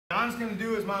John's going to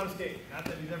do his mount escape. Not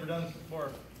that he's ever done this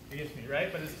before against me,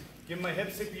 right? But it's giving my hip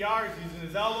 60 yards, he's using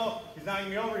his elbow, he's knocking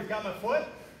me over, he's got my foot,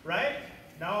 right?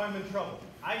 Now I'm in trouble.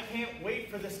 I can't wait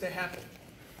for this to happen.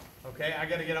 Okay, I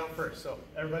got to get out first. So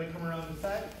everybody come around this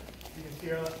side. You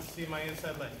can see, see my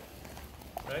inside leg.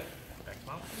 Right? Back to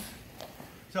mount.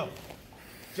 So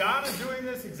John is doing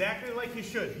this exactly like he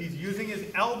should. He's using his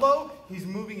elbow, he's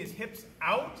moving his hips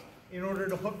out in order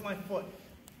to hook my foot.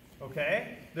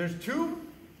 Okay? There's two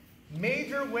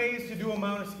major ways to do a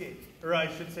mount escape, or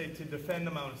I should say to defend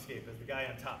a mount escape as the guy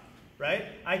on top, right?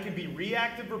 I can be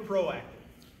reactive or proactive.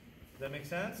 Does that make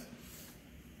sense?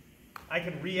 I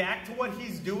can react to what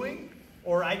he's doing,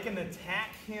 or I can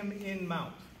attack him in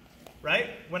mount,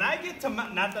 right? When I get to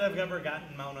mount, not that I've ever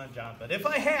gotten mount on John, but if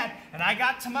I had, and I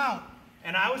got to mount,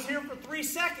 and I was here for 3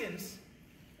 seconds,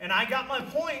 and I got my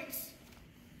points,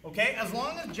 okay, as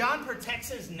long as John protects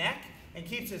his neck and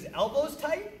keeps his elbows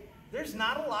tight, there's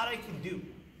not a lot I can do,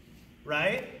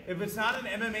 right? If it's not an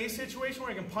MMA situation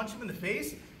where I can punch him in the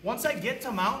face, once I get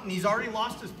to mount and he's already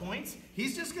lost his points,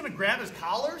 he's just going to grab his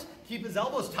collars, keep his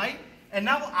elbows tight, and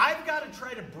now I've got to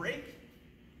try to break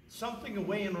something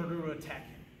away in order to attack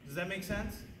him. Does that make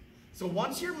sense? So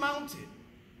once you're mounted,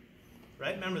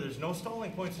 right? Remember, there's no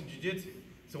stalling points in jiu-jitsu.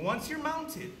 So once you're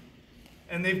mounted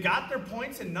and they've got their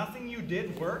points and nothing you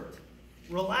did worked,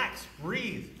 relax,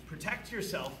 breathe, protect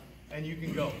yourself, and you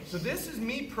can go. So this is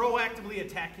me proactively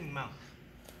attacking mount,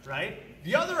 right?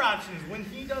 The other option is when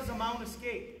he does a mount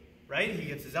escape, right? He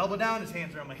gets his elbow down, his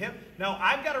hands are on my hip. Now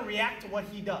I've got to react to what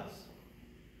he does.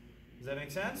 Does that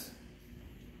make sense?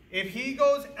 If he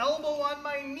goes elbow on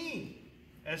my knee,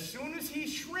 as soon as he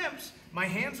shrimps, my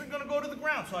hands are going to go to the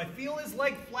ground. So I feel his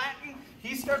leg flatten.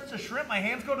 He starts to shrimp. My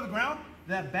hands go to the ground.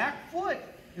 That back foot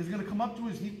is going to come up to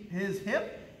his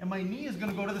hip, and my knee is going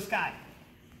to go to the sky.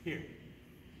 Here.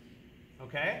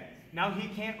 Okay? Now he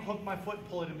can't hook my foot and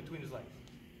pull it in between his legs.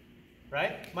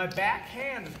 Right? My back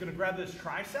hand is going to grab this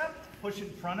tricep, push it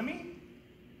in front of me,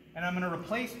 and I'm going to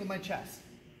replace with my chest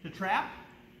to trap.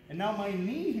 And now my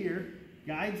knee here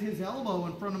guides his elbow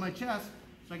in front of my chest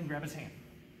so I can grab his hand.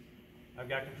 I've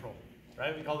got control.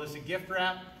 Right? We call this a gift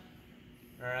wrap.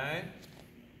 All right?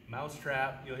 Mouse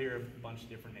trap. You'll hear a bunch of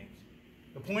different names.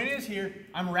 The point is here,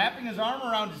 I'm wrapping his arm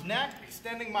around his neck,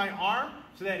 extending my arm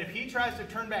so that if he tries to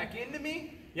turn back into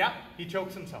me, yep, he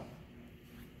chokes himself.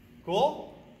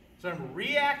 Cool? So I'm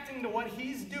reacting to what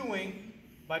he's doing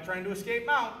by trying to escape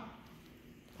mount,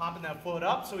 popping that foot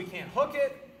up so he can't hook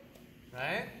it,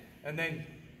 right? And then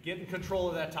getting control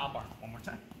of that top arm. One more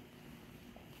time.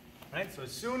 Right? So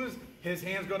as soon as his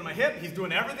hands go to my hip, he's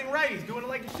doing everything right. He's doing it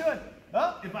like he should.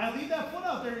 Oh, if I leave that foot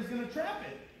out there, he's going to trap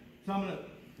it. So I'm going to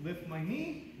lift my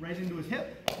knee right into his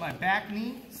hip. My back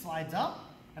knee slides up,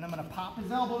 and I'm going to pop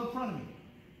his elbow in front of me.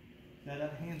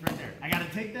 That hand's right there. I got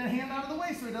to take that hand out of the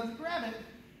way so it doesn't grab it.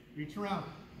 Reach around,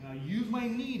 and I'll use my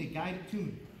knee to guide it to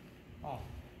me. Oh,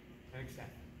 and extend.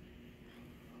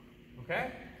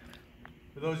 Okay?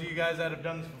 For those of you guys that have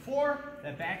done this before,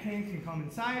 that back hand can come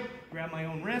inside, grab my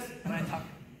own wrist, and I tuck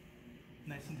it.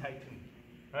 Nice and tight to me.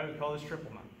 All right, we call this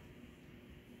triple mount.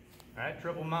 All right,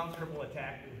 triple mount, triple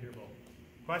attack. We'll hear both.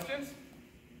 Questions?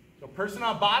 So person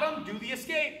on bottom, do the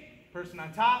escape. Person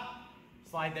on top,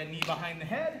 slide that knee behind the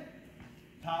head.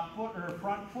 Top foot or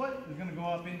front foot is going to go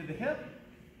up into the hip.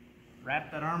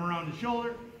 Wrap that arm around the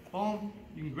shoulder. Boom.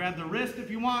 You can grab the wrist if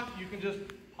you want. You can just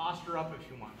posture up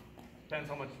if you want. Depends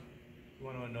how much you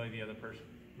want to annoy the other person.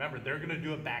 Remember, they're going to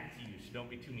do it back to you, so don't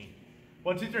be too mean.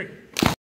 1, 2, 3.